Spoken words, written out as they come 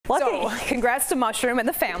So congrats to Mushroom and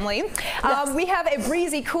the family. Yes. We have a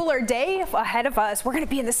breezy, cooler day ahead of us. We're going to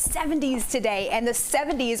be in the 70s today and the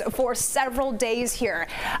 70s for several days here.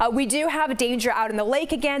 We do have danger out in the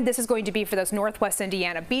lake again. This is going to be for those Northwest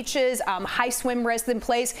Indiana beaches. High swim risk in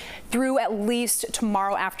place through at least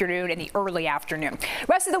tomorrow afternoon and the early afternoon.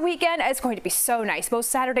 Rest of the weekend is going to be so nice. Both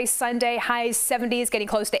Saturday, Sunday, highs 70s, getting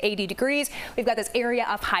close to 80 degrees. We've got this area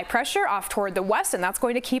of high pressure off toward the west, and that's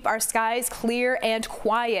going to keep our skies clear and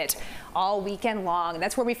quiet all weekend long. And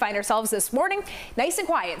that's where we find ourselves this morning. Nice and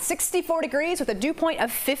quiet, 64 degrees with a dew point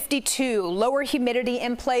of 52. Lower humidity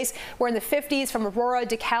in place. We're in the 50s from Aurora,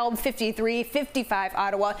 DeKalb, 53, 55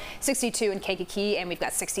 Ottawa, 62 in Kankakee, and we've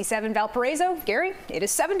got 67 Valparaiso. Gary, it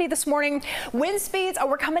is 70 this morning. Wind speeds,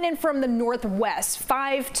 we're coming in from the northwest,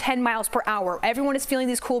 5-10 miles per hour. Everyone is feeling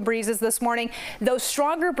these cool breezes this morning. Those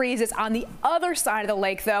stronger breezes on the other side of the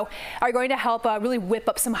lake, though, are going to help really whip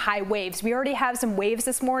up some high waves. We already have some waves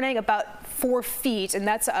this morning, about 4 feet, and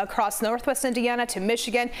that's across Northwest Indiana to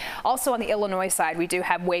Michigan. Also on the Illinois side, we do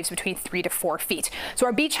have waves between 3 to 4 feet. So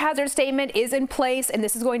our beach hazard statement is in place, and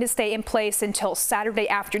this is going to stay in place until Saturday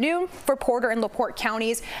afternoon for Porter and LaPorte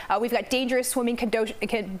counties. We've got dangerous swimming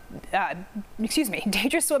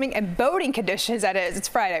dangerous swimming and boating conditions. That is, it's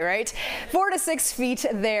Friday, right? 4 to 6 feet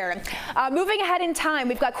there. Moving ahead in time,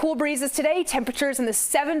 we've got cool breezes today. Temperatures in the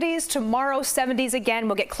 70s. Tomorrow, 70s again.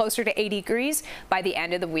 We'll get closer to 80 degrees by the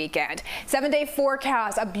end of the weekend. 7-day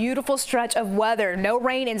forecast, a beautiful stretch of weather. No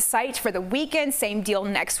rain in sight for the weekend. Same deal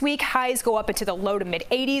next week. Highs go up into the low to mid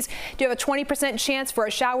 80s. Do you have a 20% chance for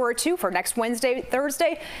a shower or two for next Wednesday,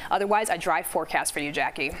 Thursday? Otherwise, a dry forecast for you,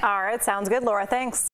 Jackie. All right, sounds good, Laura. Thanks.